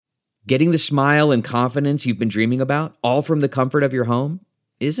Getting the smile and confidence you've been dreaming about, all from the comfort of your home,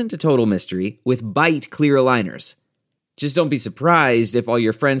 isn't a total mystery with Bite clear aligners. Just don't be surprised if all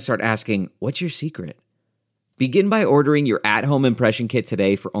your friends start asking, "What's your secret?" Begin by ordering your at-home impression kit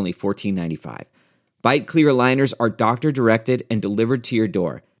today for only $14.95. Bite clear aligners are doctor-directed and delivered to your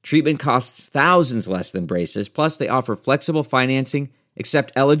door. Treatment costs thousands less than braces, plus they offer flexible financing,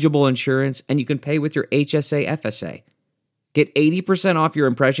 accept eligible insurance, and you can pay with your HSA FSA. Get 80% off your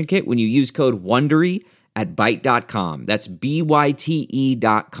impression kit when you use code WONDERY at Byte.com. That's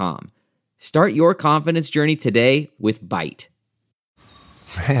BYTE.com. Start your confidence journey today with Byte.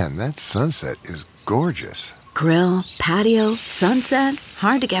 Man, that sunset is gorgeous. Grill, patio, sunset.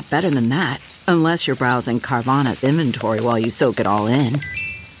 Hard to get better than that. Unless you're browsing Carvana's inventory while you soak it all in.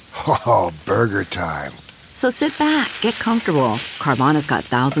 Oh, burger time. So sit back, get comfortable. Carvana's got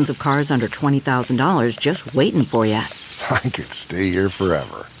thousands of cars under $20,000 just waiting for you. I could stay here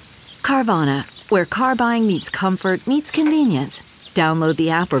forever. Carvana, where car buying meets comfort, meets convenience. Download the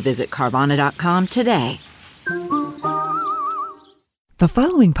app or visit Carvana.com today. The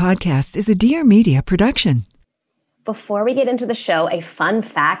following podcast is a Dear Media production. Before we get into the show, a fun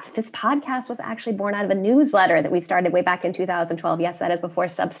fact, this podcast was actually born out of a newsletter that we started way back in 2012. Yes, that is before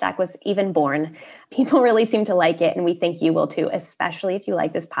Substack was even born. People really seem to like it, and we think you will too, especially if you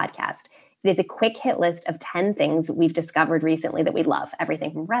like this podcast. It is a quick hit list of 10 things we've discovered recently that we love.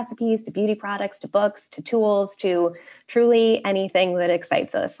 Everything from recipes to beauty products to books to tools to truly anything that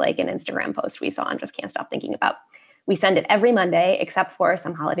excites us, like an Instagram post we saw and just can't stop thinking about. We send it every Monday, except for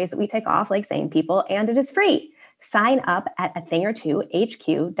some holidays that we take off, like sane people, and it is free. Sign up at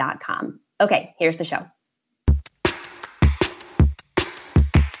athingertwohq.com. Okay, here's the show.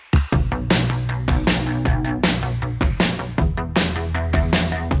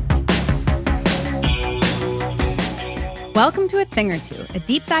 Welcome to A Thing or Two, a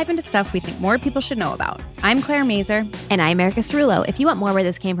deep dive into stuff we think more people should know about. I'm Claire Mazer. And I'm Erica Cerullo. If you want more where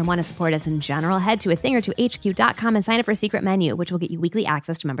this came from, want to support us in general, head to athingertwohq.com and sign up for a secret menu, which will get you weekly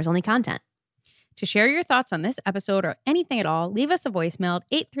access to members-only content. To share your thoughts on this episode or anything at all, leave us a voicemail at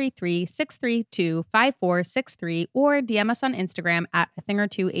 833-632-5463 or DM us on Instagram at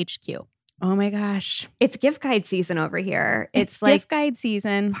athingertwohq. Oh my gosh. It's gift guide season over here. It's like gift guide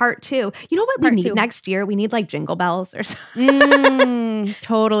season. Part 2. You know what we need next year? We need like jingle bells or something.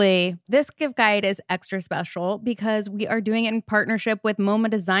 Totally. This gift guide is extra special because we are doing it in partnership with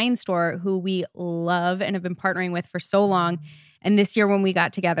MoMA Design Store, who we love and have been partnering with for so long. And this year when we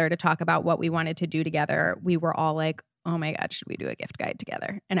got together to talk about what we wanted to do together, we were all like, oh my God, should we do a gift guide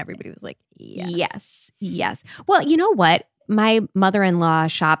together? And everybody was like, yes. Well, you know what? My mother-in-law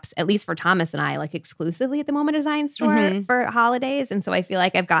shops, at least for Thomas and I, like exclusively at the MoMA Design Store for holidays. And so I feel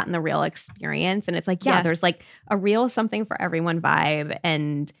like I've gotten the real experience. And it's like, there's like a real something for everyone vibe.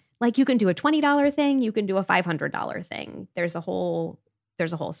 And like you can do a $20 thing, you can do a $500 thing. There's a whole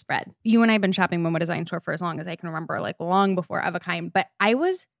spread. You and I have been shopping MoMA Design Store for as long as I can remember, like long before of a kind. But I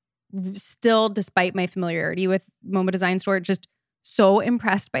was still, despite my familiarity with MoMA Design Store, just so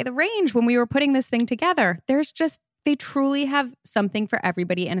impressed by the range when we were putting this thing together. They truly have something for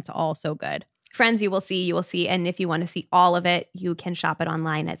everybody, and it's all so good. Friends, you will see. And if you want to see all of it, you can shop it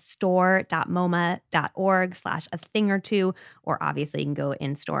online at store.moma.org/athingertwo, or obviously you can go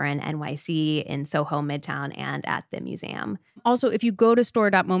in store in NYC, in Soho, Midtown, and at the museum. Also, if you go to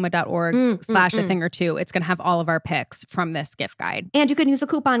store.moma.org/athingertwo, it's going to have all of our picks from this gift guide. And you can use a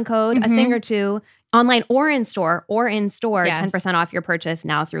coupon code, athingertwo, online or in store, yes. 10% off your purchase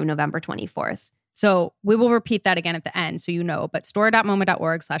now through November 24th. So we will repeat that again at the end so you know, but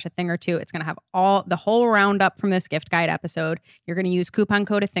store.moma.org/athingertwo. It's going to have the whole roundup from this gift guide episode. You're going to use coupon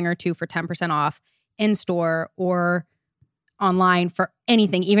code athingertwo for 10% off in store or online for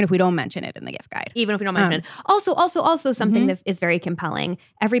anything, even if we don't mention it in the gift guide. Even if we don't mention it. Also something that is very compelling.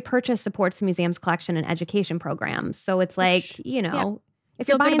 Every purchase supports the museum's collection and education programs. So it's like, if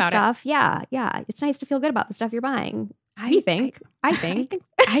you're buying stuff, it's nice to feel good about the stuff you're buying. I think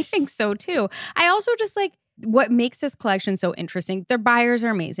so too. I also just like what makes this collection so interesting. Their buyers are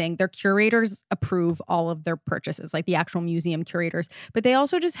amazing. Their curators approve all of their purchases, like the actual museum curators. But they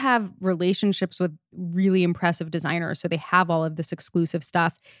also just have relationships with really impressive designers. So they have all of this exclusive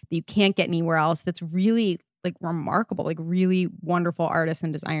stuff that you can't get anywhere else. That's really like remarkable. Like really wonderful artists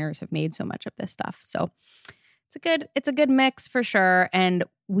and designers have made so much of this stuff. So it's a good mix for sure. And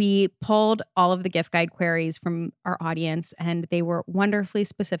we pulled all of the gift guide queries from our audience, and they were wonderfully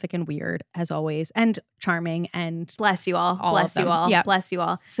specific and weird, as always, and charming. And bless you all. Bless you all. Yep. Bless you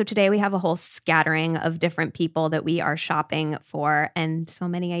all. So today we have a whole scattering of different people that we are shopping for, and so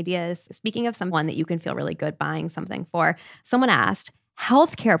many ideas. Speaking of someone that you can feel really good buying something for, someone asked,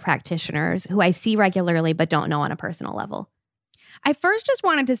 healthcare practitioners who I see regularly but don't know on a personal level? I first just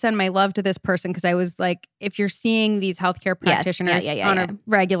wanted to send my love to this person because I was like, if you're seeing these healthcare practitioners on a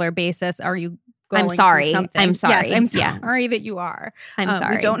regular basis, are you going through something? I'm sorry. Yes, I'm sorry that you are. I'm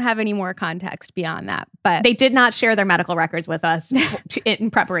sorry. We don't have any more context beyond that. But they did not share their medical records with us in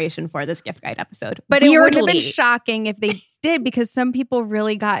preparation for this gift guide episode. But it would have been shocking if they did, because some people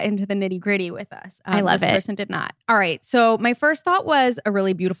really got into the nitty-gritty with us. I love it. This person did not. All right. So my first thought was a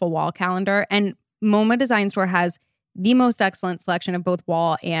really beautiful wall calendar. And MoMA Design Store has the most excellent selection of both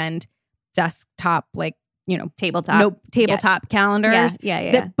wall and desktop, tabletop calendars.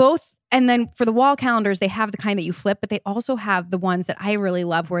 Yeah. That both. And then for the wall calendars, they have the kind that you flip, but they also have the ones that I really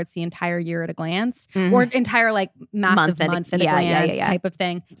love where it's the entire year at a glance or entire massive month at a glance type of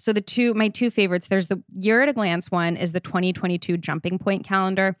thing. So my two favorites, there's the year at a glance one is the 2022 Jumping Point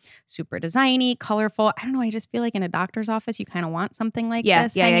calendar. Super designy, colorful. I don't know. I just feel like in a doctor's office, you kind of want something like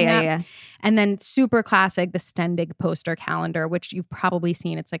this. Yeah. And then super classic, the Stendig poster calendar, which you've probably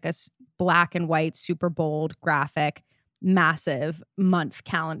seen. It's like a black and white, super bold graphic, massive month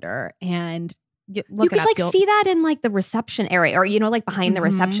calendar. And you could see that in the reception area or, behind the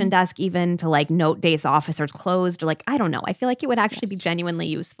reception desk, even to note days the office are closed or I don't know. I feel like it would actually be genuinely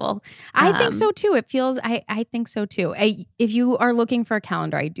useful. I think so too. It feels, I think so too. If you are looking for a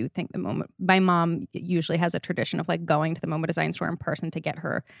calendar, I do think my mom usually has a tradition of going to the MoMA Design Store in person to get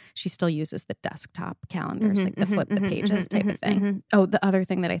her. She still uses the desktop calendars, the flip the pages type of thing. Oh, the other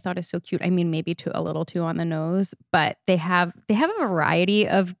thing that I thought is so cute. I mean, maybe a little too on the nose, but they have a variety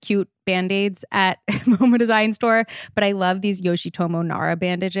of cute Band-Aids at MoMA Design Store, but I love these Yoshitomo Nara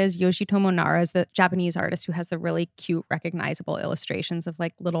bandages. Yoshitomo Nara is the Japanese artist who has the really cute, recognizable illustrations of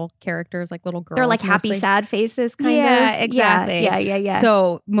little characters, little girls. They're mostly. Happy, sad faces, kind of. Yeah, exactly. Yeah.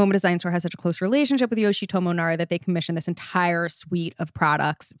 So MoMA Design Store has such a close relationship with Yoshitomo Nara that they commissioned this entire suite of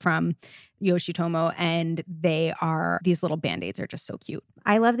products from Yoshitomo, and these little Band-Aids are just so cute.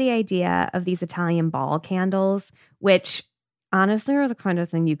 I love the idea of these Italian ball candles, which honestly are the kind of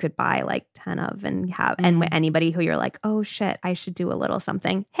thing you could buy 10 of and have, and anybody who you're oh shit, I should do a little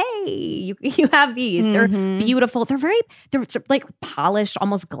something. Hey, you have these. They're beautiful. They're polished,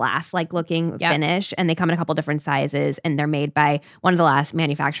 almost glass-like looking finish, and they come in a couple different sizes, and they're made by one of the last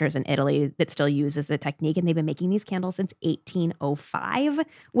manufacturers in Italy that still uses the technique, and they've been making these candles since 1805,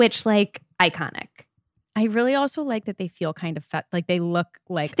 which iconic. I really also like that they feel kind of they look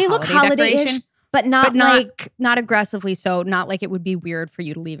holiday-ish. Decoration. But not aggressively so. Not like it would be weird for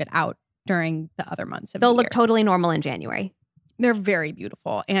you to leave it out during the other months of the year. They'll look totally normal in January. They're very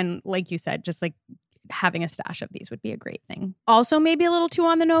beautiful. And like you said, just having a stash of these would be a great thing. Also, maybe a little too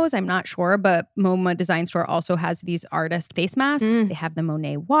on the nose. I'm not sure. But MoMA Design Store also has these artist face masks. They have the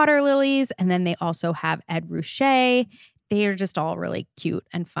Monet water lilies. And then they also have Ed Ruscha. They are just all really cute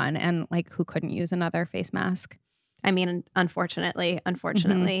and fun. And who couldn't use another face mask? I mean, unfortunately.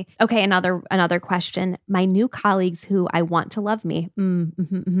 Okay, another question. My new colleagues who I want to love me.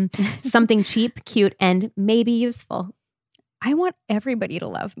 Something cheap, cute, and maybe useful. I want everybody to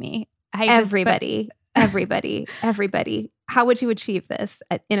love me. Everybody. How would you achieve this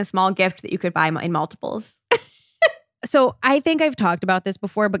in a small gift that you could buy in multiples? So I think I've talked about this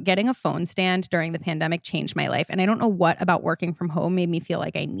before, but getting a phone stand during the pandemic changed my life. And I don't know what about working from home made me feel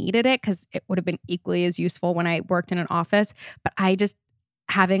like I needed it, because it would have been equally as useful when I worked in an office. But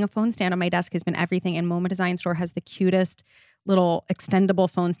having a phone stand on my desk has been everything. And MoMA Design Store has the cutest little extendable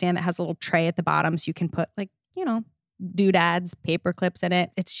phone stand that has a little tray at the bottom. So you can put doodads, paper clips in it.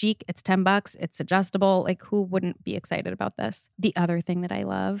 It's chic. It's $10. It's adjustable. Who wouldn't be excited about this? The other thing that I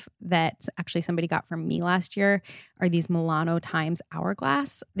love that actually somebody got from me last year are these Milano Times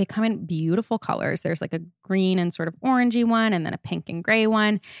hourglass. They come in beautiful colors. There's a green and sort of orangey one, and then a pink and gray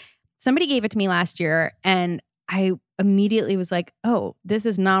one. Somebody gave it to me last year, and I immediately was oh, this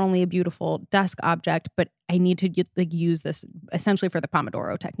is not only a beautiful desk object, but I need to use this essentially for the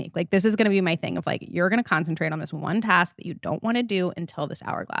Pomodoro technique. This is going to be my thing of you're going to concentrate on this one task that you don't want to do until this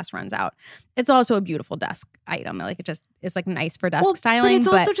hourglass runs out. It's also a beautiful desk item. It just is nice for desk styling.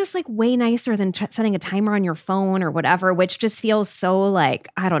 But it's also just way nicer than setting a timer on your phone or whatever, which just feels so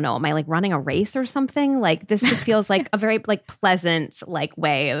I don't know, am I running a race or something? This just feels like a very pleasant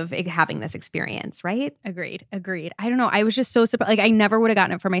way of having this experience, right? Agreed. I don't know. I was just so surprised. I never would have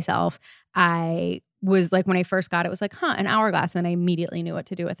gotten it for myself. I was when I first got it, was an hourglass. And I immediately knew what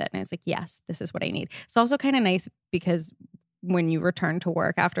to do with it. And I was yes, this is what I need. It's also kind of nice because when you return to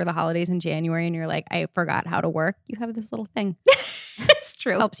work after the holidays in January and you're I forgot how to work, you have this little thing. It's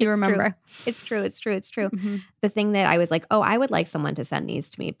true. Helps you remember. It's true. Mm-hmm. The thing that I was like, oh, I would like someone to send these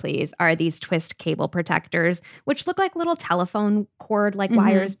to me, please, are these twist cable protectors, which look like little telephone cord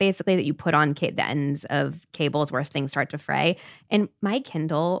wires, basically, that you put on the ends of cables where things start to fray. And my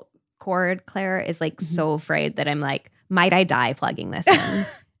Kindle cord, Claire, is so afraid that I'm like, might I die plugging this in?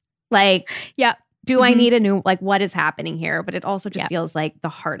 Yeah. Do I need a new, what is happening here? But it also just feels like the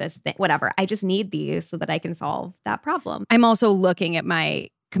hardest thing. Whatever. I just need these so that I can solve that problem. I'm also looking at my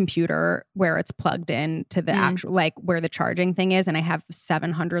computer where it's plugged in to the actual, where the charging thing is. And I have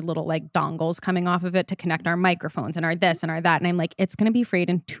 700 little dongles coming off of it to connect our microphones and our this and our that. And I'm like, it's going to be frayed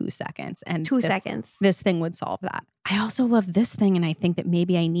in 2 seconds. And 2 seconds. This thing would solve that. I also love this thing. And I think that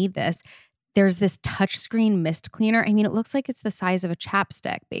maybe I need this. There's this touchscreen mist cleaner. I mean, it looks like it's the size of a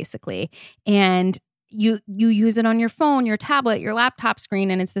chapstick, basically. And you use it on your phone, your tablet, your laptop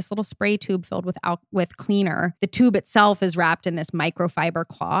screen, and it's this little spray tube filled with cleaner. The tube itself is wrapped in this microfiber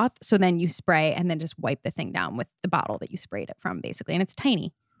cloth. So then you spray and then just wipe the thing down with the bottle that you sprayed it from, basically. And it's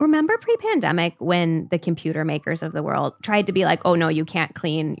tiny. Remember pre-pandemic when the computer makers of the world tried to be like, oh no, you can't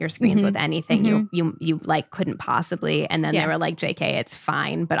clean your screens with anything. You couldn't possibly. And then they were like, JK, it's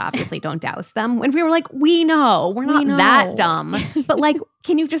fine, but obviously don't douse them. When we were like, we know, we're not that dumb. But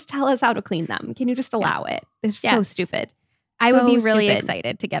can you just tell us how to clean them? Can you just allow it? It's so stupid. I would be really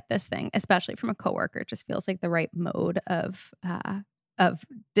excited to get this thing, especially from a coworker. It just feels like the right mode of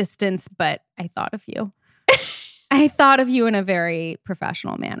distance, but I thought of you. I thought of you in a very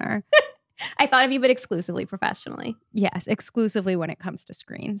professional manner. I thought of you, but exclusively professionally. Yes, exclusively when it comes to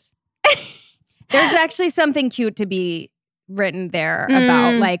screens. There's actually something cute to be written there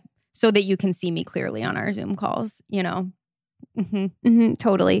about so that you can see me clearly on our Zoom calls,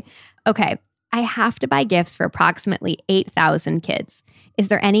 Totally. Okay. I have to buy gifts for approximately 8,000 kids. Is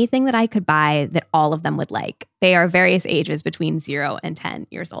there anything that I could buy that all of them would like? They are various ages between 0 and 10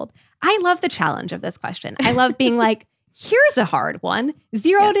 years old. I love the challenge of this question. I love being like, here's a hard one.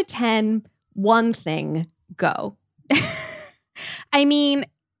 0 to 10, one thing, go. I mean,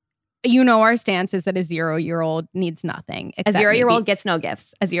 our stance is that a 0-year-old needs nothing. A 0-year-old gets no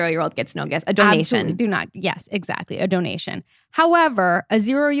gifts. A 0-year-old gets no gifts. A donation. Absolutely do not. Yes, exactly. A donation. However, a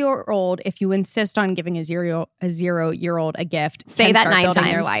 0-year-old, if you insist on giving a 0-year-old a gift, say that 9 times.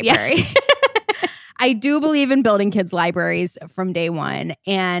 Their library. Yeah. I do believe in building kids' libraries from day one.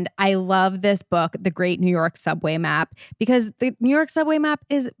 And I love this book, The Great New York Subway Map, because the New York Subway Map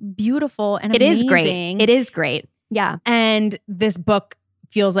is beautiful and amazing. It is great. It is great. Yeah. And this book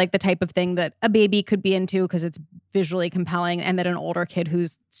feels like the type of thing that a baby could be into because it's visually compelling, and that an older kid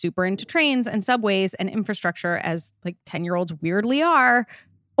who's super into trains and subways and infrastructure, as 10-year-olds weirdly are,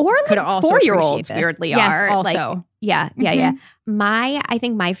 or could also 4-year-olds weirdly are. Also. Yeah. I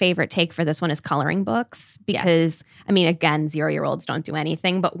think my favorite take for this one is coloring books, because I mean, again, 0-year-olds don't do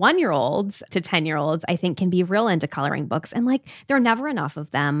anything, but 1-year-olds to 10-year-olds, I think, can be real into coloring books, and there are never enough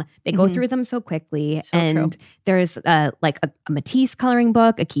of them. They go through them so quickly. So and true. There's a Matisse coloring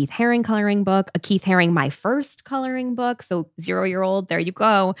book, a Keith Haring coloring book, a Keith Haring My First coloring book. So 0-year-old, there you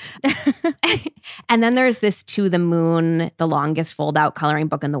go. And then there's this To the Moon, the longest fold out coloring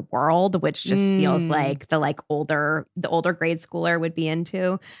book in the world, which just feels like the older grade schooler would be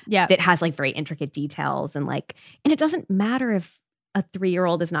into. Yeah. That has very intricate details and it doesn't matter if a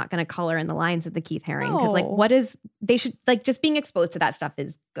 3-year-old is not going to color in the lines of the Keith Haring, because they should just being exposed to that stuff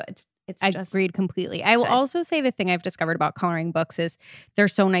is good. I agreed completely. I will also say the thing I've discovered about coloring books is they're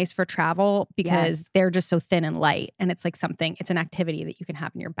so nice for travel because they're just so thin and light, and it's it's an activity that you can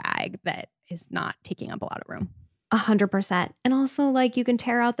have in your bag that is not taking up a lot of room. 100%. And also you can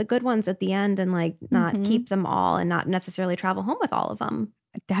tear out the good ones at the end and not keep them all and not necessarily travel home with all of them.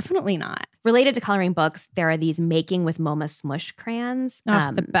 Definitely not. Related to coloring books, there are these Making with MoMA Smush crayons.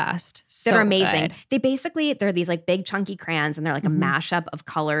 The best. That are amazing. Good. They're these big chunky crayons, and they're a mashup of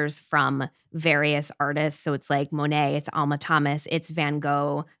colors from various artists. So it's Monet, it's Alma Thomas, it's Van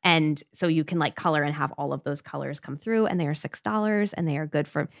Gogh. And so you can color and have all of those colors come through, and they are $6, and they are good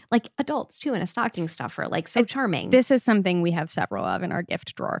for adults too, in a stocking stuffer. So charming. This is something we have several of in our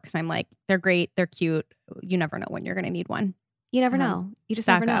gift drawer, because I'm they're great, they're cute. You never know when you're going to need one. You never know. You just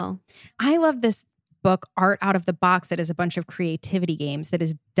never know. I love this book, Art Out of the Box. It is a bunch of creativity games that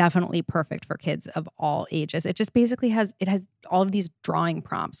is definitely perfect for kids of all ages. It just basically has all of these drawing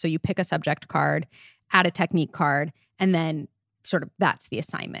prompts. So you pick a subject card, add a technique card, and then sort of that's the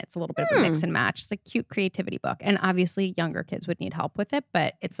assignment. It's a little bit of a mix and match. It's a cute creativity book. And obviously younger kids would need help with it,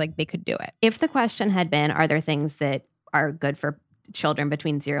 but it's they could do it. If the question had been, are there things that are good for children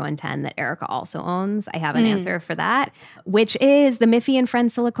between 0 and 10 that Erica also owns. I have an answer for that, which is the Miffy and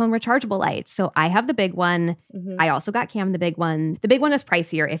Friends silicone rechargeable lights. So I have the big one. I also got Cam the big one. The big one is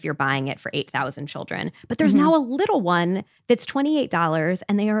pricier if you're buying it for 8,000 children. But there's now a little one that's $28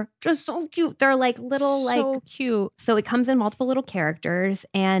 and they are just so cute. They're like little So cute. So it comes in multiple little characters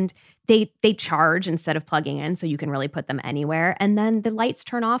and they charge instead of plugging in, so you can really put them anywhere. And then the lights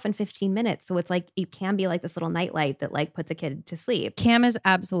turn off in 15 minutes. So it's like you can be like this little night light that like puts a kid to sleep. Cam is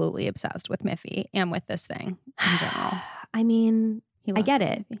absolutely obsessed with Miffy and with this thing in general. I mean, I get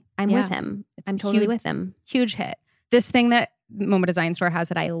it. Miffy. I'm with him. I'm totally with him. Huge hit. This thing that MoMA Design Store has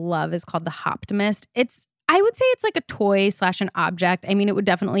that I love is called the Hoptimist. I would say it's like a toy / an object. I mean, it would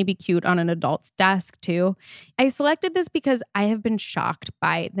definitely be cute on an adult's desk too. I selected this because I have been shocked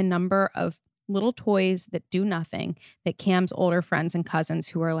by the number of little toys that do nothing that Cam's older friends and cousins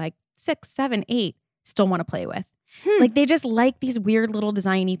who are like 6, 7, 8 still want to play with. Like they just like these weird little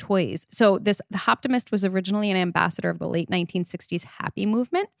designy toys. So the Hoptimist was originally an ambassador of the late 1960s happy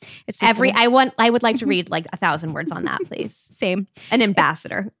movement. It's just I would like to read like 1,000 words on that, please. Same. An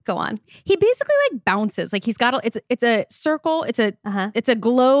ambassador. Go on. He basically like bounces. Like he's got it's a circle. It's a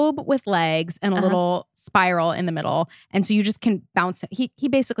globe with legs and a little spiral in the middle. And so you just can bounce it. He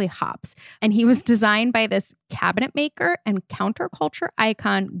basically hops. And he was designed by this cabinet maker and counterculture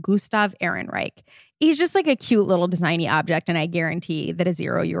icon Gustav Ehrenreich. He's just like a cute little designy object, and I guarantee that a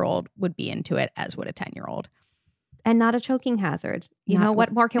 0-year-old would be into it, as would a 10-year-old. And not a choking hazard. You know,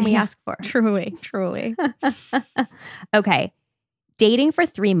 what more can we ask for? Truly, truly. Okay. Dating for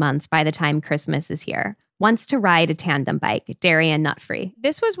 3 months by the time Christmas is here. Wants to ride a tandem bike, dairy and nut free.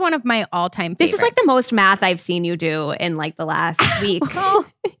 This was one of my all-time favorites. This is like the most math I've seen you do in like the last week.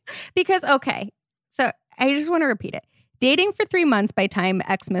 Because, okay, so I just want to repeat it. Dating for 3 months by time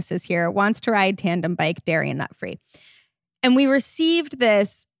Xmas is here, wants to ride tandem bike, dairy and nut free. And we received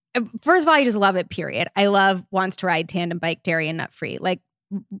this. First of all, I just love it, period. I love wants to ride tandem bike, dairy and nut free. Like,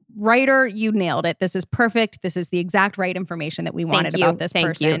 writer, you nailed it. This is perfect. This is the exact right information that we wanted about this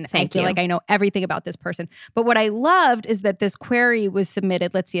person. I feel like I know everything about this person. But what I loved is that this query was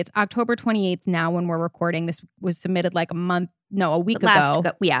submitted. Let's see, it's October 28th now when we're recording. This was submitted like a week ago.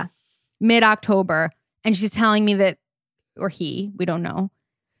 Yeah. Mid-October. And she's telling me that, or we don't know,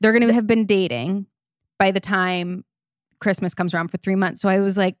 they're going to have been dating by the time Christmas comes around for 3 months. So I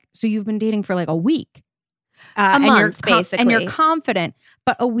was like, so you've been dating for like a week. A month, basically. And you're confident,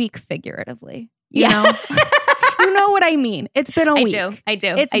 but a week figuratively. You know? You know what I mean? It's been a week. I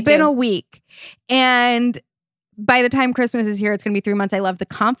do. It's been a week. And by the time Christmas is here, it's going to be 3 months. I love the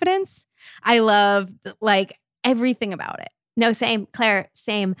confidence. I love like everything about it. No, same. Claire,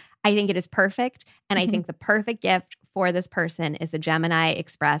 same. I think it is perfect. And I think the perfect gift for this person is the Gemini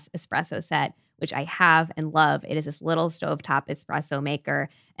Express espresso set, which I have and love. It is this little stovetop espresso maker.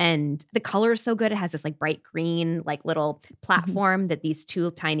 And the color is so good. It has this like bright green, like little platform that these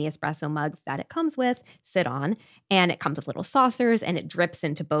 2 tiny espresso mugs that it comes with sit on. And it comes with little saucers and it drips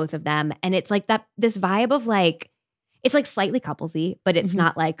into both of them. And it's like this vibe of like, it's like slightly couplesy, but it's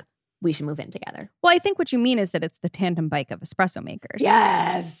not like we should move in together. Well, I think what you mean is that it's the tandem bike of espresso makers.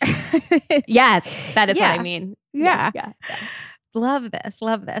 Yes. Yes. That is what I mean. Yeah. Love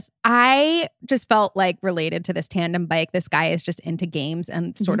this. I just felt like related to this tandem bike. This guy is just into games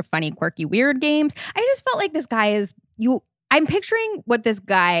and sort of funny, quirky, weird games. I just felt like this guy is I'm picturing what this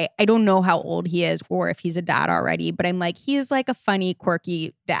guy, I don't know how old he is or if he's a dad already, but I'm like, he is like a funny,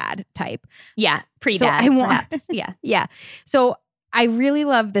 quirky dad type. Yeah. Pre-dad, perhaps. Yeah. Yeah. So I really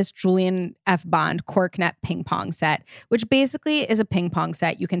love this Julian F. Bond Corknet ping pong set, which basically is a ping pong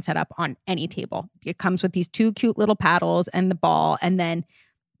set you can set up on any table. It comes with these 2 cute little paddles and the ball, and then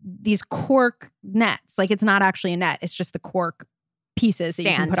these cork nets. Like it's not actually a net, it's just the cork pieces that you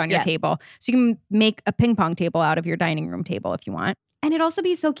can put on your table. So you can make a ping pong table out of your dining room table if you want. And it'd also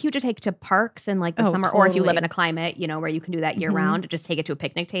be so cute to take to parks in like the summer, or if you live in a climate, where you can do that year round, just take it to a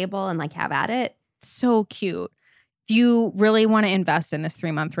picnic table and like have at it. So cute. If you really want to invest in this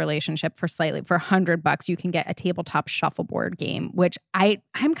 3-month relationship for $100, you can get a tabletop shuffleboard game, which I'm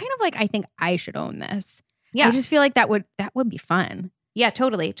kind of like, I think I should own this. Yeah. I just feel like that would be fun. Yeah,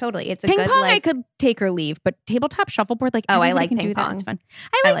 totally. It's a ping good pong. I could take or leave, but tabletop shuffleboard, like I like can ping do pong. That. It's fun.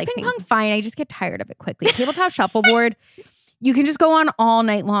 I like ping pong. Fine. I just get tired of it quickly. Tabletop shuffleboard, you can just go on all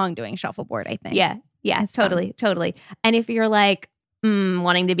night long doing shuffleboard. I think. Yeah. It's totally. And if you're like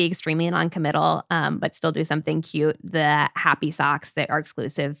wanting to be extremely non-committal, but still do something cute, the happy socks that are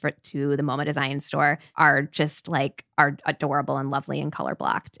exclusive to the MoMA Design Store are just like are adorable and lovely and color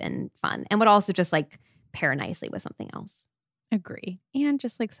blocked and fun, and would also just like pair nicely with something else. Agree. And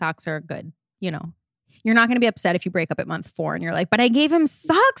just like socks are a good, You're not going to be upset if you break up at month 4 and you're like, but I gave him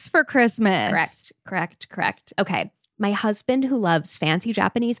socks for Christmas. Correct. Okay. My husband who loves fancy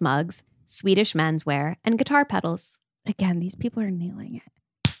Japanese mugs, Swedish menswear, and guitar pedals. Again, these people are nailing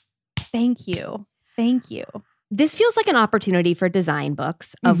it. Thank you. This feels like an opportunity for design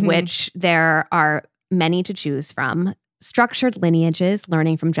books, of which there are many to choose from. Structured lineages,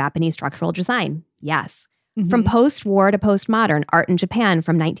 learning from Japanese structural design. Yes. From post-war to postmodern, art in Japan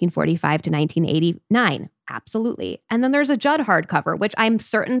from 1945 to 1989. Absolutely. And then there's a Judd hardcover, which I'm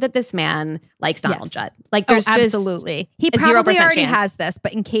certain that this man likes Donald Judd. Like, there's absolutely. He probably already has this,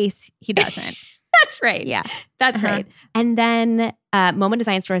 but in case he doesn't. That's right. Yeah, that's right. And then MoMA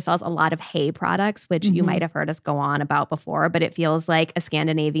Design Store sells a lot of hay products, which you might have heard us go on about before, but it feels like a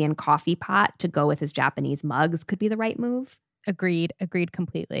Scandinavian coffee pot to go with his Japanese mugs could be the right move. Agreed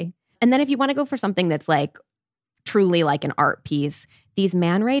completely. And then if you want to go for something that's like truly like an art piece, these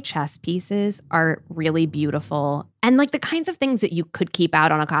Man Ray chess pieces are really beautiful. And like the kinds of things that you could keep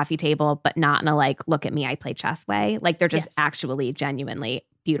out on a coffee table, but not in a like, look at me, I play chess way. Like they're just actually genuinely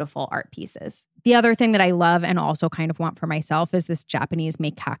beautiful art pieces. The other thing that I love and also kind of want for myself is this Japanese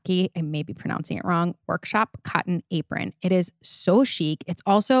meikaki, I may be pronouncing it wrong, workshop cotton apron. It is so chic. It's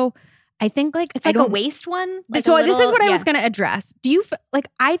also, I think like it's like a waist one. Like so this is what I was going to address. Do you like?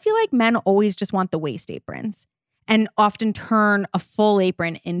 I feel like men always just want the waist aprons, and often turn a full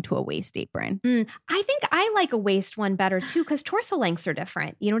apron into a waist apron. I think I like a waist one better too because torso lengths are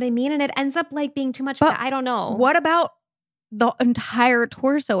different. You know what I mean? And it ends up like being too much. But I don't know. What about the entire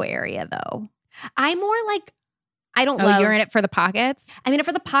torso area though? I'm more like. I don't love... you're in it for the pockets? I'm in it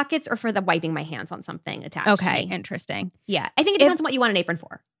for the pockets or for the wiping my hands on something attached to me. Interesting. Yeah. I think it depends on what you want an apron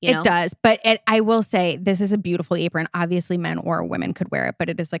for. You know? It does. But I will say this is a beautiful apron. Obviously, men or women could wear it, but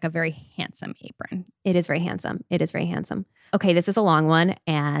it is like a very handsome apron. It is very handsome. Okay, this is a long one,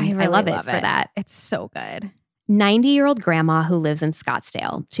 and I love it for that. It's so good. 90-year-old grandma who lives in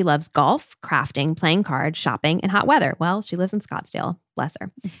Scottsdale. She loves golf, crafting, playing cards, shopping, and hot weather. Well, she lives in Scottsdale. Bless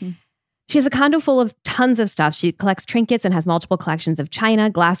her. She has a condo full of tons of stuff. She collects trinkets and has multiple collections of china,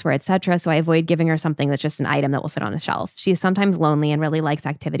 glassware, etc. So I avoid giving her something that's just an item that will sit on a shelf. She is sometimes lonely and really likes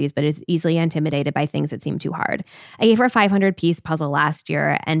activities, but is easily intimidated by things that seem too hard. I gave her a 500-piece puzzle last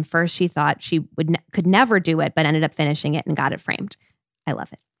year, and first she thought she could never do it, but ended up finishing it and got it framed. I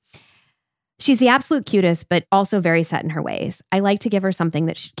love it. She's the absolute cutest, but also very set in her ways. I like to give her something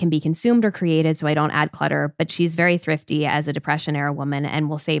that can be consumed or created so I don't add clutter, but she's very thrifty as a Depression-era woman and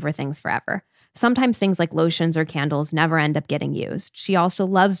will save her things forever. Sometimes things like lotions or candles never end up getting used. She also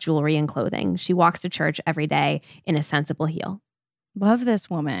loves jewelry and clothing. She walks to church every day in a sensible heel. Love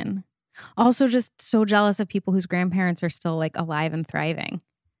this woman. Also just so jealous of people whose grandparents are still like alive and thriving.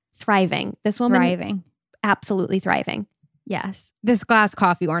 This woman, absolutely thriving. Yes. This glass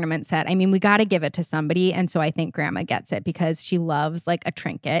coffee ornament set. I mean, we got to give it to somebody. And so I think grandma gets it because she loves like a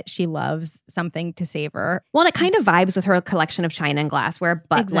trinket. She loves something to savor. Well, and it kind of vibes with her collection of china and glassware,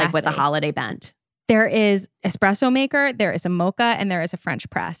 but like with a holiday bent. There is espresso maker, there is a mocha, and there is a French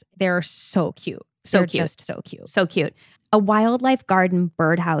press. They're so cute. Just so cute. So cute. A wildlife garden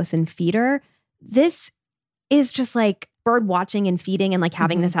birdhouse and feeder. This is just like bird watching and feeding and like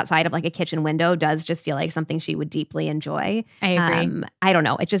having this outside of like a kitchen window does just feel like something she would deeply enjoy. I agree. I don't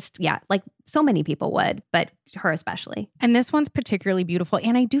know. It just, like so many people would, but her especially. And this one's particularly beautiful.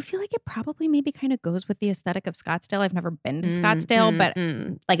 And I do feel like it probably maybe kind of goes with the aesthetic of Scottsdale. I've never been to Scottsdale, but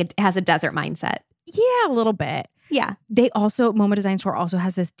like it has a desert mindset. Yeah, a little bit. Yeah. They also, MoMA Design Store also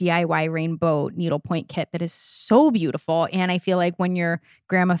has this DIY rainbow needlepoint kit that is so beautiful. And I feel like when your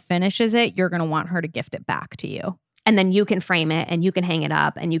grandma finishes it, you're going to want her to gift it back to you. And then you can frame it and you can hang it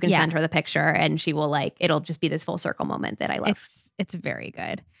up and you can send her the picture and she will like, it'll just be this full circle moment that I love. It's very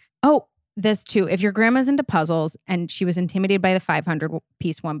good. Oh, this too. If your grandma's into puzzles and she was intimidated by the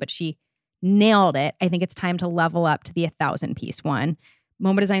 500-piece one, but she nailed it, I think it's time to level up to the 1,000-piece one.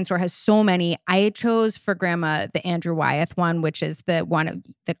 MoMA Design Store has so many. I chose for grandma the Andrew Wyeth one, which is the one of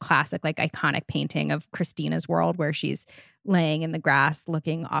the classic, like iconic painting of Christina's World where she's laying in the grass,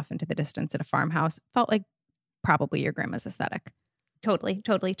 looking off into the distance at a farmhouse. Felt like probably your grandma's aesthetic. Totally.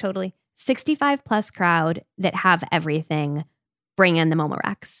 65 plus crowd that have everything. Bring in the MoMA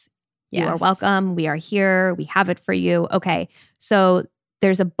Rex. Yes. You are welcome. We are here. We have it for you. Okay. So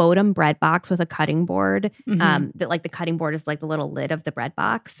there's a Bodum bread box with a cutting board that like the cutting board is like the little lid of the bread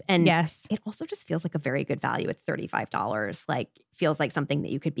box. And it also just feels like a very good value. It's $35. Like feels like something that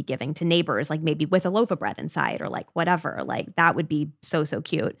you could be giving to neighbors, like maybe with a loaf of bread inside or like whatever. Like that would be so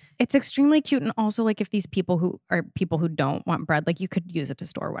cute. It's extremely cute. And also like if these people who don't want bread, like you could use it to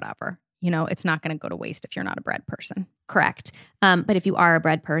store whatever. it's not going to go to waste if you're not a bread person. Correct. But if you are a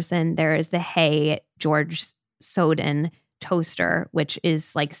bread person, there is the Hey George Soden toaster, which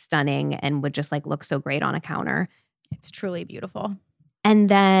is like stunning and would just like look so great on a counter. It's truly beautiful. And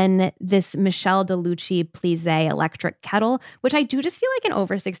then this Michelle DeLucci Plise electric kettle, which I do just feel like an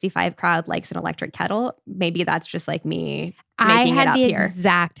over 65 crowd likes an electric kettle. Maybe that's just like me making it up here. I had the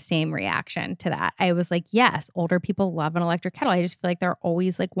exact same reaction to that. I was like, yes, older people love an electric kettle. I just feel like they're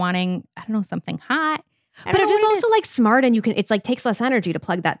always like wanting, I don't know, something hot. But it is also like smart, and it's like takes less energy to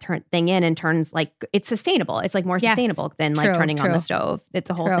plug that thing in and turns like it's sustainable. It's like more sustainable than like turning on the stove. It's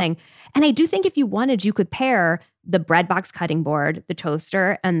a whole thing. And I do think if you wanted, you could pair the bread box cutting board, the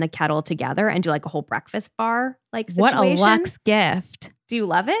toaster, and the kettle together and do like a whole breakfast bar like situation. What a luxe gift. Do you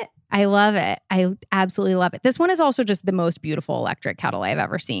love it? I love it. I absolutely love it. This one is also just the most beautiful electric kettle I've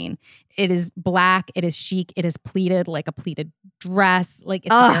ever seen. It is black. It is chic. It is pleated like a pleated dress. Like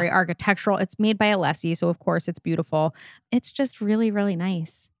it's very architectural. It's made by Alessi, so of course it's beautiful. It's just really, really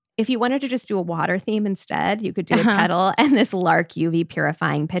nice. If you wanted to just do a water theme instead, you could do a kettle and this Lark UV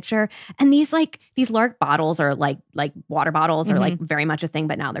purifying pitcher. And these Lark bottles are like water bottles are like very much a thing,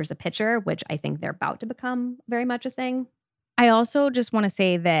 but now there's a pitcher, which I think they're about to become very much a thing. I also just want to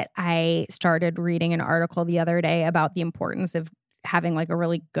say that I started reading an article the other day about the importance of having like a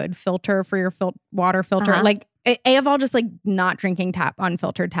really good filter for your water filter. Like A of all just like not drinking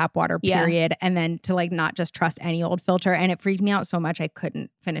unfiltered tap water, period. And then to like not just trust any old filter. And it freaked me out so much I couldn't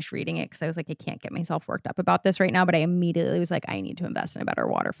finish reading it because I was like, I can't get myself worked up about this right now. But I immediately was like, I need to invest in a better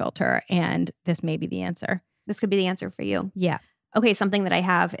water filter. And this may be the answer. This could be the answer for you. Yeah. Okay, something that I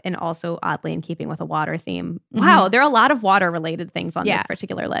have, and also oddly in keeping with a water theme. Wow, there are a lot of water-related things on this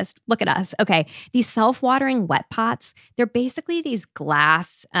particular list. Look at us. Okay, these self-watering wet pots, they're basically these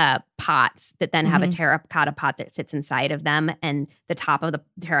glass pots that then have a terracotta pot that sits inside of them, and the top of the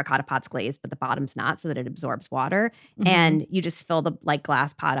terracotta pot's glazed, but the bottom's not, so that it absorbs water. And you just fill the like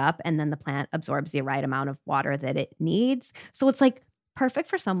glass pot up, and then the plant absorbs the right amount of water that it needs. So it's like perfect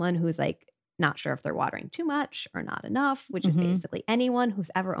for someone who's like, not sure if they're watering too much or not enough, which is basically anyone who's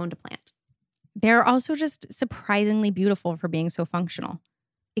ever owned a plant. They're also just surprisingly beautiful for being so functional.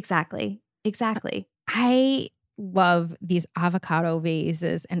 Exactly. I love these avocado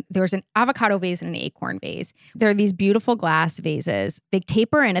vases. And there's an avocado vase and an acorn vase. They're these beautiful glass vases. They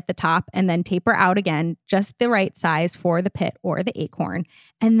taper in at the top and then taper out again, just the right size for the pit or the acorn.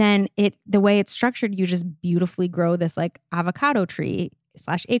 And then the way it's structured, you just beautifully grow this like avocado tree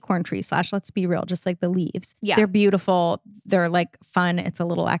 / acorn tree / let's be real, just like the leaves. Yeah. They're beautiful. They're like fun. It's a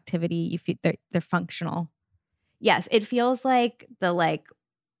little activity. You feel they're functional. Yes. It feels like the like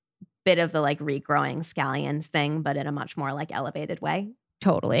bit of the like regrowing scallions thing, but in a much more like elevated way.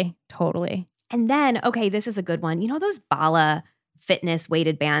 Totally. And then, okay, this is a good one. You know those Bala fitness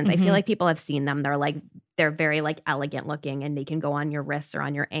weighted bands? I feel like people have seen them. They're very like elegant looking, and they can go on your wrists or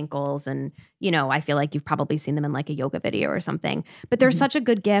on your ankles. And, I feel like you've probably seen them in like a yoga video or something. But they're such a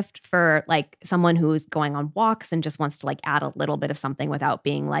good gift for like someone who's going on walks and just wants to like add a little bit of something without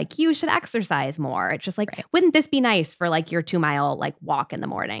being like, you should exercise more. It's just like, wouldn't this be nice for like your 2-mile like walk in the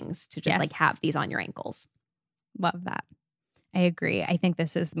mornings to just like have these on your ankles? Love that. I agree. I think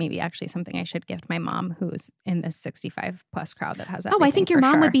this is maybe actually something I should gift my mom, who's in this 65 plus crowd that has everything. Oh, I think your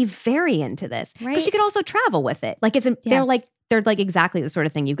mom would be very into this, because right? she could also travel with it. Like they're like exactly the sort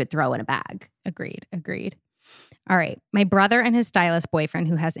of thing you could throw in a bag. Agreed. All right. My brother and his stylist boyfriend,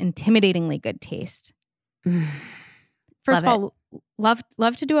 who has intimidatingly good taste. First of all,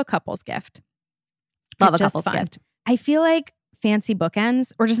 love to do a couple's gift. Love a couple's gift. I feel like fancy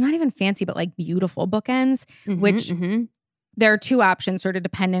bookends, or just not even fancy, but like beautiful bookends, which there are two options sort of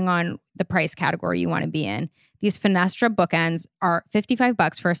depending on the price category you want to be in. These Fenestra bookends are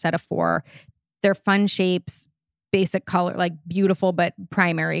 $55 for a set of 4. They're fun shapes, basic color, like beautiful but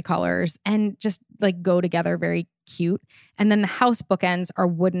primary colors, and just like go together, very cute. And then the house bookends are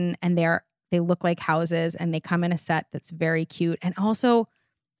wooden, and they look like houses, and they come in a set that's very cute. And also,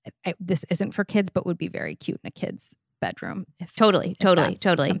 this isn't for kids, but would be very cute in a kid's bedroom. Totally.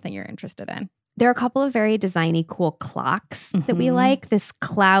 Something you're interested in. There are a couple of very designy, cool clocks that we like. This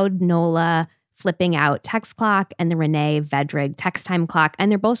Cloud Nola flipping out text clock and the Renee Vedrig text time clock. And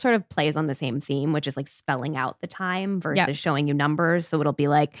they're both sort of plays on the same theme, which is like spelling out the time versus showing you numbers. So it'll be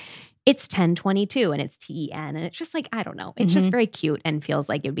like, it's 10:22 and it's TEN. And it's just like, I don't know. It's just very cute and feels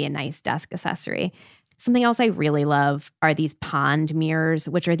like it'd be a nice desk accessory. Something else I really love are these pond mirrors,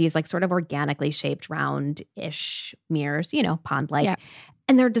 which are these like sort of organically shaped round-ish mirrors, pond-like. Yeah.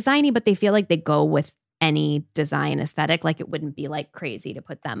 And they're designy, but they feel like they go with any design aesthetic. Like it wouldn't be like crazy to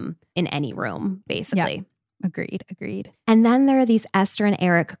put them in any room, basically. Agreed. And then there are these Esther and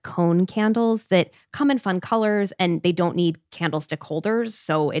Eric cone candles that come in fun colors and they don't need candlestick holders.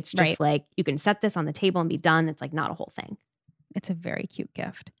 So it's just like you can set this on the table and be done. It's like not a whole thing. It's a very cute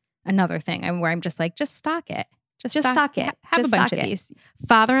gift. Another thing where I'm just like, just stock it. Just stock it. Have just a bunch of these.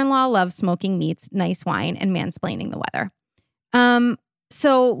 Father-in-law loves smoking meats, nice wine, and mansplaining the weather.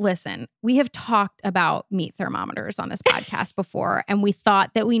 So listen, we have talked about meat thermometers on this podcast before, and we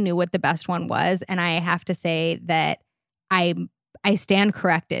thought that we knew what the best one was. And I have to say that I stand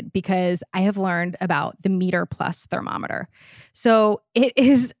corrected because I have learned about the Meter Plus thermometer. So it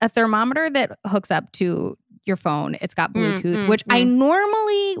is a thermometer that hooks up to your phone. It's got Bluetooth, which I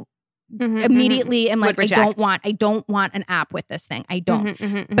normally immediately am like, I don't want an app with this thing. I don't.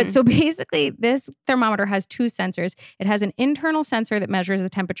 But so basically this thermometer has two sensors. It has an internal sensor that measures the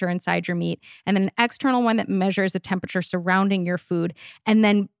temperature inside your meat and then an external one that measures the temperature surrounding your food. And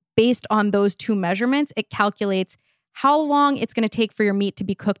then based on those two measurements, it calculates how long it's going to take for your meat to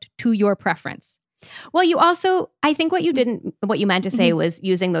be cooked to your preference. Well, you also, I think what you meant to say was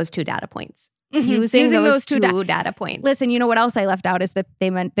using those two data points. Using those two data points. Listen, you know what else I left out is that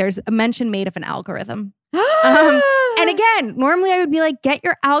there's a mention made of an algorithm. And again, normally I would be like, get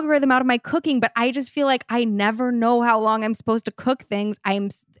your algorithm out of my cooking, but I just feel like I never know how long I'm supposed to cook things.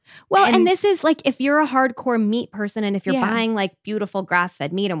 And this is like, if you're a hardcore meat person and if you're buying like beautiful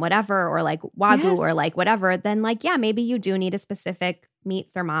grass-fed meat and whatever, or like Wagyu or like whatever, then like, yeah, maybe you do need a specific meat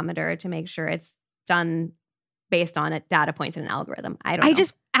thermometer to make sure it's done based on data points and an algorithm. I don't know.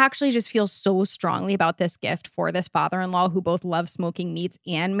 I just feel so strongly about this gift for this father-in-law who both loves smoking meats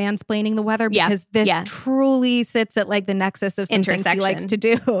and mansplaining the weather because this truly sits at like the nexus of some things he likes to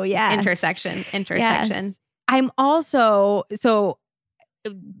do. Yes. Intersection. Yes. I'm also,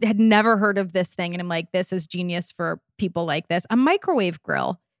 had never heard of this thing. And I'm like, this is genius for people like this. A microwave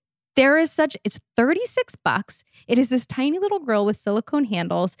grill. It's $36. It is this tiny little grill with silicone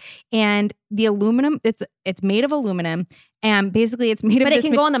handles and the aluminum, it's made of aluminum and basically it's made of But it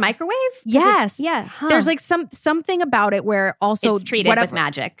can go in the microwave? Yes. Huh. There's like something about it where also it's treated with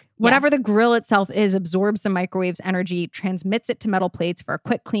magic. Whatever the grill itself is absorbs the microwave's energy, transmits it to metal plates for a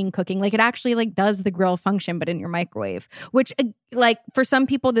quick, clean cooking. Like it actually like does the grill function, but in your microwave, which like for some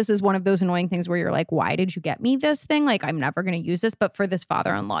people, this is one of those annoying things where you're like, why did you get me this thing? Like I'm never going to use this. But for this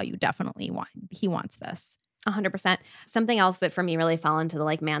father-in-law, you definitely he wants this. 100%. Something else that for me really fell into the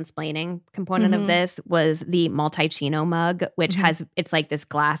like mansplaining component of this was the multi-chino mug, which it's like this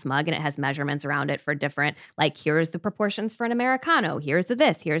glass mug and it has measurements around it for different, like here's the proportions for an Americano, here's the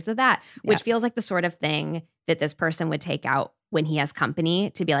this, here's the that, which feels like the sort of thing that this person would take out when he has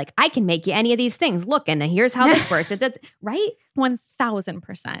company to be like, I can make you any of these things. Look, and here's how this works. Right?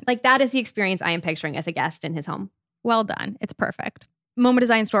 1000%. Like that is the experience I am picturing as a guest in his home. Well done. It's perfect. MoMA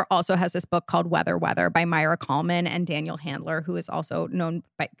Design Store also has this book called Weather by Myra Kallman and Daniel Handler, who is also known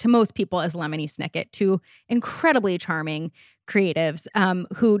to most people as Lemony Snicket, two incredibly charming creatives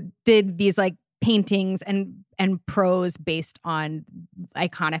who did these like paintings and prose based on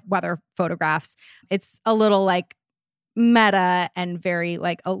iconic weather photographs. It's a little like meta and very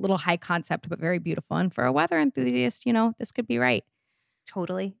like a little high concept, but very beautiful. And for a weather enthusiast, this could be right.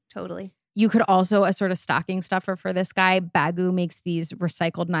 Totally. You could also, a sort of stocking stuffer for this guy, Baggu makes these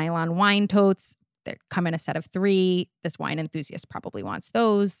recycled nylon wine totes. They come in a set of 3. This wine enthusiast probably wants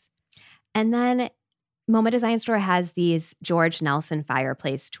those. And then MoMA Design Store has these George Nelson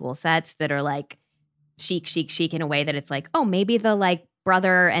fireplace tool sets that are like chic in a way that it's like, oh, maybe the like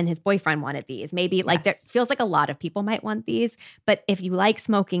brother and his boyfriend wanted these. Maybe like there feels like a lot of people might want these. But if you like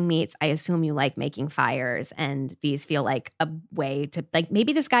smoking meats, I assume you like making fires. And these feel like a way to like,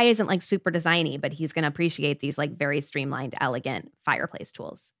 maybe this guy isn't like super designy, but he's going to appreciate these like very streamlined, elegant fireplace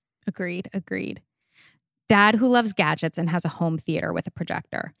tools. Agreed. Dad who loves gadgets and has a home theater with a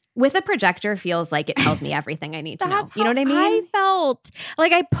projector. With a projector feels like it tells me everything I need to know. You know what I mean? I felt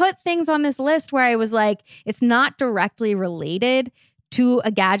like I put things on this list where I was like, it's not directly related to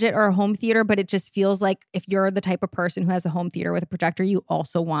a gadget or a home theater, but it just feels like if you're the type of person who has a home theater with a projector, you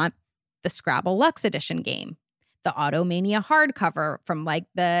also want the Scrabble Lux Edition game, the Automania hardcover from like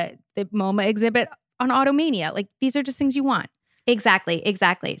the MoMA exhibit on Automania. Like these are just things you want. Exactly.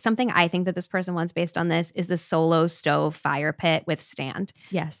 Something I think that this person wants based on this is the Solo Stove fire pit with stand.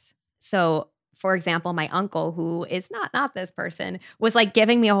 Yes. So for example, my uncle, who is not this person, was like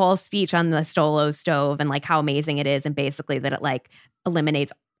giving me a whole speech on the Solo stove and like how amazing it is. And basically that it like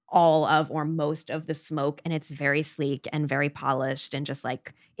eliminates all of or most of the smoke. And it's very sleek and very polished and just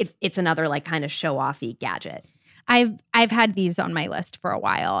like it's another like kind of show-offy gadget. I've had these on my list for a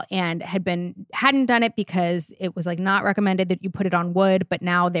while and hadn't done it because it was like not recommended that you put it on wood, but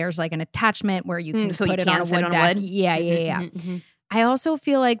now there's like an attachment where you can put it on a wood deck. Yeah. I also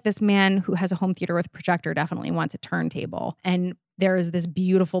feel like this man who has a home theater with a projector definitely wants a turntable. And there is this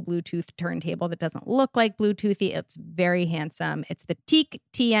beautiful Bluetooth turntable that doesn't look like Bluetoothy. It's very handsome. It's the Teak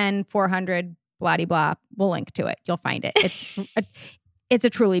TN 400 blah blah. We'll link to it. You'll find it. It's a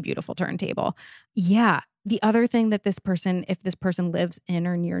truly beautiful turntable. Yeah. The other thing that if this person lives in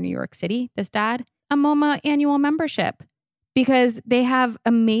or near New York City, this dad, a MoMA annual membership, because they have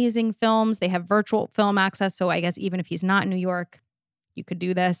amazing films. They have virtual film access. So I guess even if he's not in New York, you could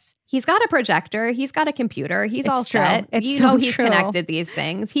do this. He's got a projector. He's got a computer. He's all set. He's connected these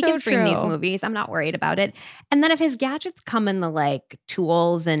things. He can stream these movies. I'm not worried about it. And then if his gadgets come in the like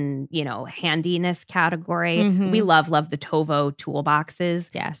tools and, handiness category, we love the Tovo toolboxes.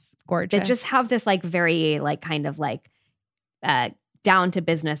 Yes, gorgeous. That just have this like very like kind of like down to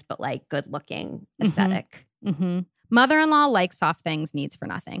business, but like good looking aesthetic. Mother-in-law likes soft things, needs for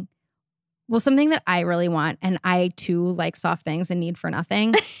nothing. Well, something that I really want, and I too like soft things and need for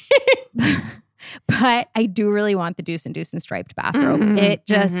nothing, but I do really want the Deuce and striped bathrobe. It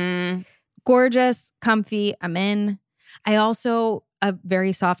just gorgeous, comfy. I'm in. I also a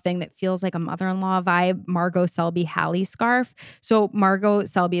very soft thing that feels like a mother-in-law vibe, Margot Selby Halley scarf. So Margot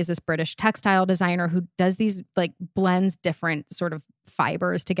Selby is this British textile designer who does these like blends different sort of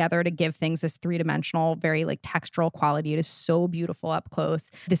fibers together to give things this three-dimensional, very like textural quality. It is so beautiful up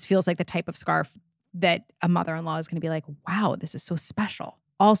close. This feels like the type of scarf that a mother-in-law is going to be like, wow, this is so special.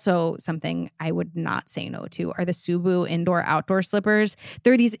 Also, something I would not say no to are the Subu indoor-outdoor slippers.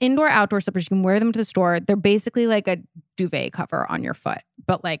 They're these indoor-outdoor slippers. You can wear them to the store. They're basically like a duvet cover on your foot,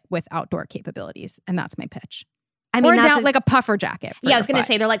 but like with outdoor capabilities. And that's my pitch. I mean, or like a puffer jacket. I was going to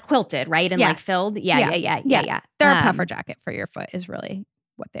say they're like quilted, right? And like filled. Yeah. They're a puffer jacket for your foot is really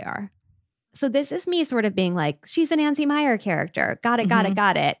what they are. So this is me sort of being like, she's a Nancy Meyer character. Got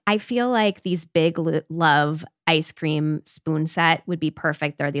it. I feel like these big love ice cream spoon set would be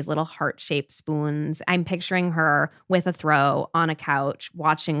perfect. There are these little heart-shaped spoons. I'm picturing her with a throw on a couch,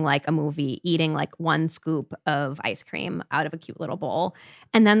 watching like a movie, eating like one scoop of ice cream out of a cute little bowl.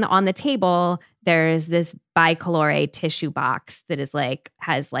 And then on the table, there's this bicolore tissue box that is like,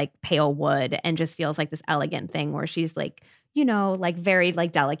 has like pale wood and just feels like this elegant thing where she's like, like very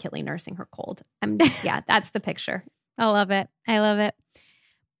like delicately nursing her cold. That's the picture. I love it.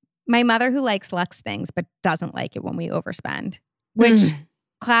 My mother who likes luxe things but doesn't like it when we overspend, which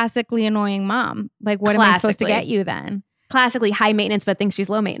classically annoying mom. Like what am I supposed to get you then? Classically high maintenance but thinks she's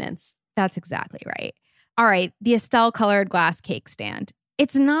low maintenance. That's exactly right. All right. The Estelle colored glass cake stand.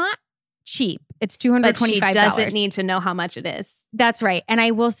 It's not cheap. It's $225. But she doesn't need to know how much it is. That's right. And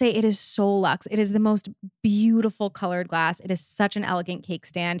I will say it is so luxe. It is the most beautiful colored glass. It is such an elegant cake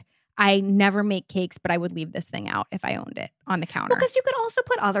stand. I never make cakes, but I would leave this thing out if I owned it on the counter. Because you could also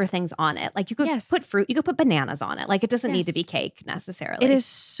put other things on it. Like you could put fruit. You could put bananas on it. Like it doesn't need to be cake necessarily. It is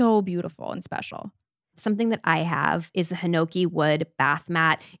so beautiful and special. Something that I have is the Hinoki wood bath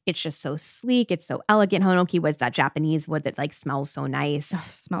mat. It's just so sleek. It's so elegant. Hinoki wood's that Japanese wood that like smells so nice. Oh,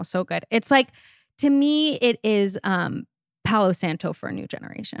 smells so good. It's like, to me, it is Palo Santo for a new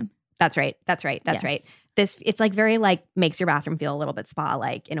generation. That's right. Right. It's like very like makes your bathroom feel a little bit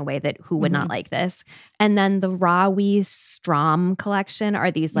spa-like in a way that who would not like this. And then the Rawi Strom collection are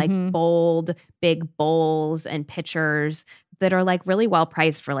these like bold, big bowls and pitchers that are like really well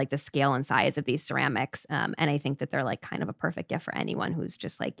priced for like the scale and size of these ceramics. And I think that they're like kind of a perfect gift for anyone who's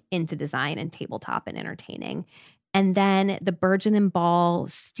just like into design and tabletop and entertaining. And then the Burgeon and Ball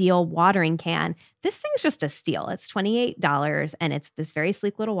steel watering can. This thing's just a steal. It's $28 and it's this very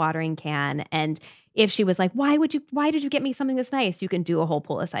sleek little watering can. And if she was like, why did you get me something this nice? You can do a whole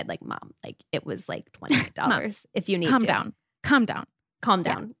pull aside like, Mom, like it was like $28 if you need to. Calm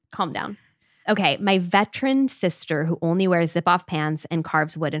down. Okay, my veteran sister who only wears zip-off pants and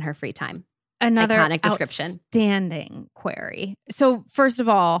carves wood in her free time. Another iconic description. Outstanding query. So first of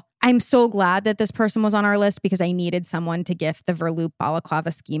all, I'm so glad that this person was on our list because I needed someone to gift the Verloop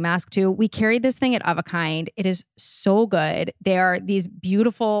balaclava ski mask to. We carried this thing at Of a Kind. It is so good. They are these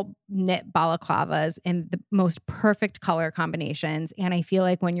beautiful knit balaclavas in the most perfect color combinations. And I feel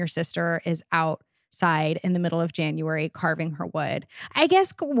like when your sister is outside in the middle of January carving her wood, I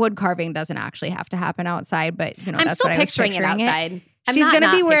guess wood carving doesn't actually have to happen outside, but I'm that's still what picturing it outside. She's going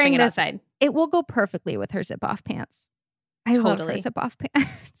to be wearing this. Outside. It will go perfectly with her zip-off pants. I love her zip-off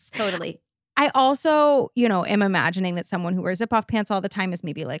pants. Totally. I also, am imagining that someone who wears zip-off pants all the time is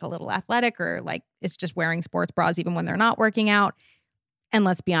maybe like a little athletic or like is just wearing sports bras even when they're not working out. and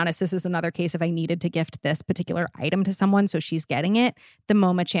let's be honest, this is another case if I needed to gift this particular item to someone so she's getting it, the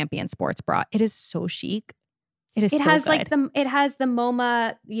MoMA Champion sports bra. It is so chic. It is. It so has good. it has the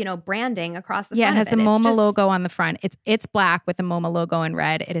MoMA, branding across the front. Yeah, it has of the MoMA logo on the front. It's black with the MoMA logo in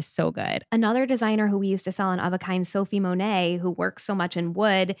red. It is so good. Another designer who we used to sell in Of a Kind, Sophie Monet, who works so much in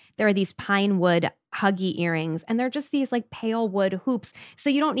wood. There are these pine wood huggy earrings, and they're just these like pale wood hoops. So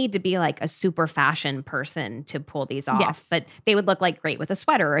you don't need to be like a super fashion person to pull these off. Yes. But they would look like great with a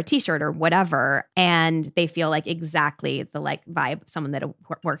sweater or a t-shirt or whatever, and they feel like exactly the like vibe someone that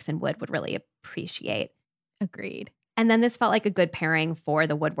works in wood would really appreciate. Agreed. And then this felt like a good pairing for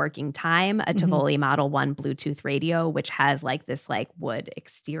the woodworking time, a Tivoli Model 1 Bluetooth radio, which has like this like wood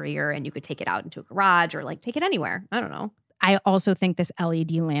exterior, and you could take it out into a garage or like take it anywhere. I don't know. I also think this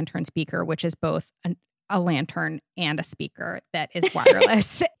LED lantern speaker, which is both a lantern and a speaker that is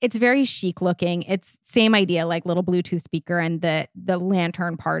wireless. It's very chic looking. It's same idea, like little Bluetooth speaker, and the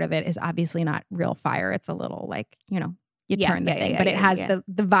lantern part of it is obviously not real fire. It's a little like, you turn the thing, but it has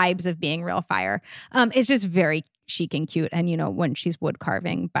the vibes of being real fire. It's just very chic and cute. And, when she's wood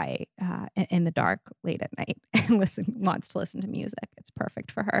carving in the dark late at night and wants to listen to music, it's perfect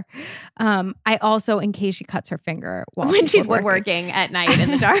for her. I also, in case she cuts her finger when she's woodworking at night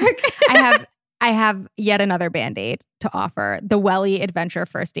in the dark, I have yet another Band-Aid to offer, the Welly Adventure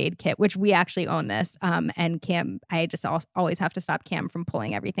First Aid Kit, which we actually own this. And Cam, I just always have to stop Cam from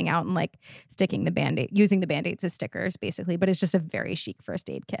pulling everything out and like sticking the Band-Aid, using the Band-Aids as stickers basically. But it's just a very chic first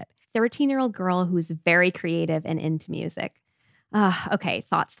aid kit. 13-year-old girl who's very creative and into music. Okay,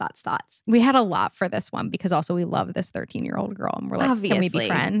 thoughts. We had a lot for this one because also we love this 13-year-old girl and we're like, obviously. Can we be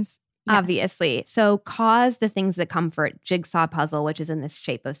friends? Yes. Obviously. So Cause the Things That Comfort jigsaw puzzle, which is in this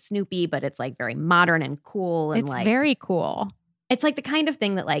shape of Snoopy, but it's like very modern and cool. And it's very cool. It's like the kind of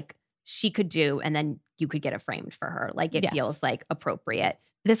thing that like she could do and then you could get it framed for her. Like it feels like appropriate.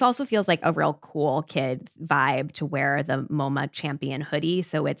 This also feels like a real cool kid vibe to wear the MoMA Champion hoodie.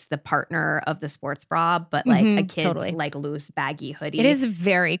 So it's the partner of the sports bra, but like a kid's like loose baggy hoodie. It is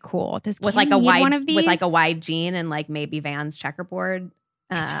very cool. Does Kim with like a need wide one of these? With like a wide jean and like maybe Vans checkerboard.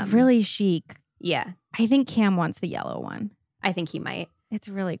 It's really chic. Yeah. I think Cam wants the yellow one. I think he might. It's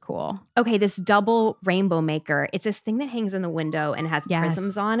really cool. Okay, this double rainbow maker. It's this thing that hangs in the window and has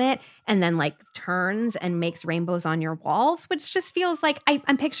prisms on it and then like turns and makes rainbows on your walls, which just feels like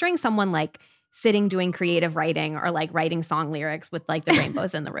I'm picturing someone like sitting doing creative writing or like writing song lyrics with like the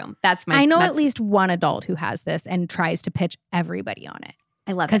rainbows in the room. I know at least one adult who has this and tries to pitch everybody on it.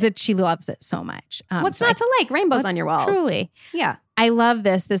 I love it. Because she loves it so much. What's not to like? Rainbows on your walls. Truly. Yeah. I love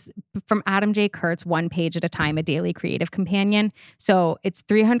this. This from Adam J. Kurtz, One Page at a Time, a daily creative companion. So it's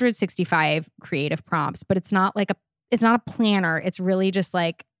 365 creative prompts, but it's not a planner. It's really just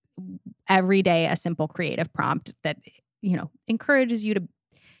like every day a simple creative prompt that, encourages you to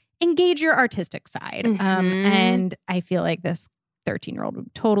engage your artistic side. And I feel like this 13-year-old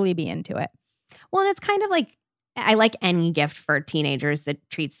would totally be into it. Well, and it's kind of like, I like any gift for teenagers that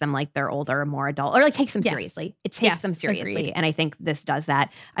treats them like they're older, more adult, or like takes them seriously. It takes them seriously. Agreed. And I think this does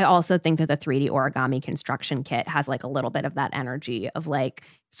that. I also think that the 3D origami construction kit has like a little bit of that energy of like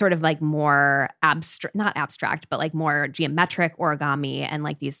sort of like more not abstract, but like more geometric origami and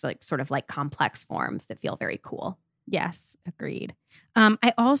like these like sort of like complex forms that feel very cool. Yes, agreed.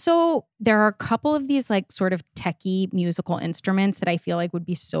 There are a couple of these like sort of techie musical instruments that I feel like would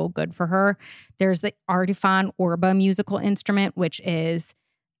be so good for her. There's the Artifon Orba musical instrument, which is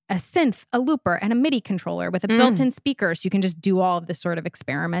a synth, a looper, and a MIDI controller with a built-in speaker, so you can just do all of this sort of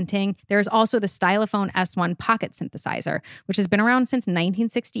experimenting. There's also the Stylophone S1 pocket synthesizer, which has been around since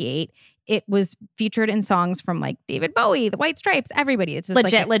 1968. It was featured in songs from like David Bowie, the White Stripes, everybody. It's just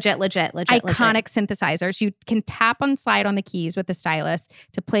legit iconic synthesizer. So you can tap and slide on the keys with the stylus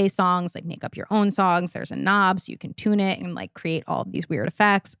to play songs, like make up your own songs. There's a knob so you can tune it and like create all of these weird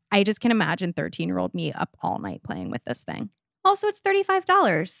effects. I just can imagine 13-year-old me up all night playing with this thing. Also, it's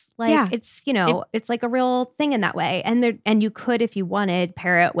 $35. It's, it's like a real thing in that way. And you could, if you wanted,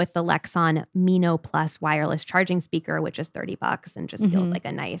 pair it with the Lexon Mino Plus wireless charging speaker, which is $30 and just feels like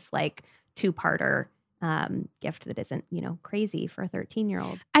a nice, like two-parter gift that isn't, crazy for a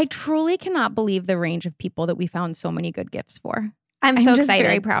 13-year-old. I truly cannot believe the range of people that we found so many good gifts for. I'm so just excited.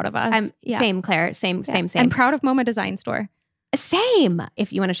 Very proud of us. Same, Claire. Same. I'm proud of MoMA Design Store. Same.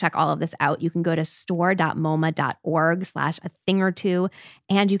 If you want to check all of this out, you can go to store.moma.org/a-thing-or-two,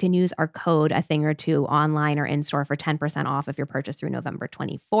 and you can use our code a-thing-or-two online or in store for 10% off if your purchase through November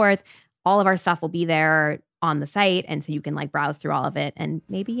 24th. All of our stuff will be there on the site, and so you can like browse through all of it. And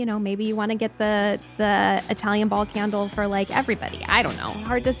maybe you want to get the Italian ball candle for like everybody. I don't know.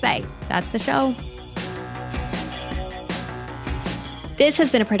 Hard to say. That's the show. This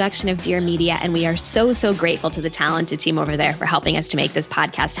has been a production of Dear Media, and we are so, so grateful to the talented team over there for helping us to make this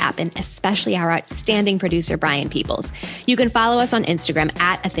podcast happen, especially our outstanding producer, Brian Peoples. You can follow us on Instagram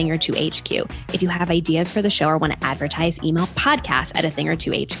at athingertwohq. If you have ideas for the show or want to advertise, email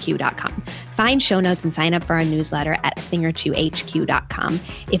podcast@athingertwohq.com. Find show notes and sign up for our newsletter at athingertwohq.com.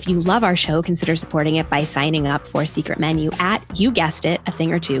 If you love our show, consider supporting it by signing up for Secret Menu at, you guessed it,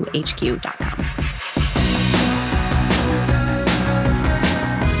 athingertwohq.com.